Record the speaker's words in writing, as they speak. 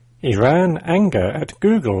Iran anger at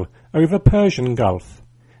Google over Persian Gulf.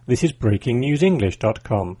 This is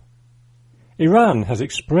breakingnewsenglish.com. Iran has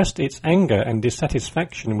expressed its anger and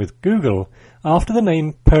dissatisfaction with Google after the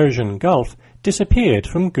name Persian Gulf disappeared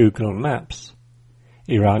from Google Maps.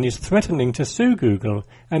 Iran is threatening to sue Google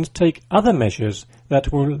and take other measures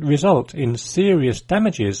that will result in serious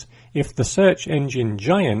damages if the search engine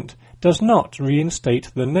giant does not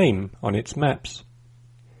reinstate the name on its maps.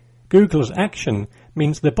 Google's action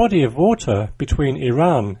means the body of water between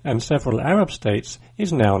Iran and several Arab states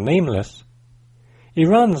is now nameless.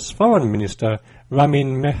 Iran's foreign minister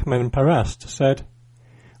Ramin Mehmanparast said,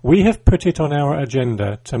 "We have put it on our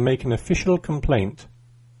agenda to make an official complaint."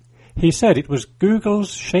 He said it was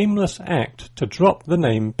Google's shameless act to drop the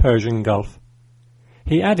name Persian Gulf.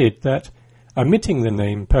 He added that omitting the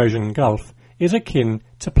name Persian Gulf is akin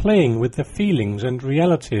to playing with the feelings and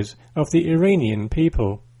realities of the Iranian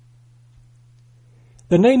people.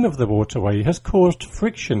 The name of the waterway has caused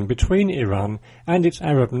friction between Iran and its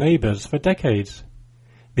Arab neighbours for decades.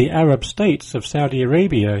 The Arab states of Saudi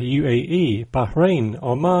Arabia, UAE, Bahrain,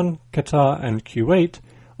 Oman, Qatar and Kuwait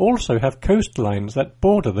also have coastlines that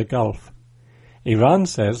border the Gulf. Iran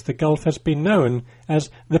says the Gulf has been known as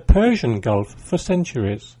the Persian Gulf for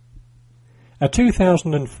centuries. A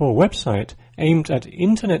 2004 website aimed at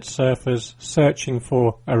Internet surfers searching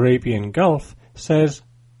for Arabian Gulf says,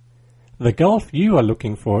 "The Gulf you are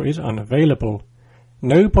looking for is unavailable.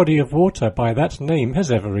 No body of water by that name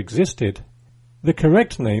has ever existed. The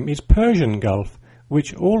correct name is Persian Gulf,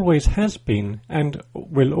 which always has been and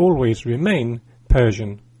will always remain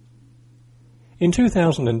Persian." In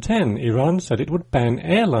 2010, Iran said it would ban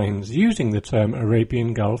airlines using the term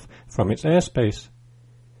Arabian Gulf from its airspace.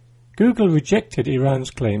 Google rejected Iran's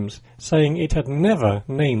claims, saying it had never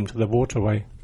named the waterway.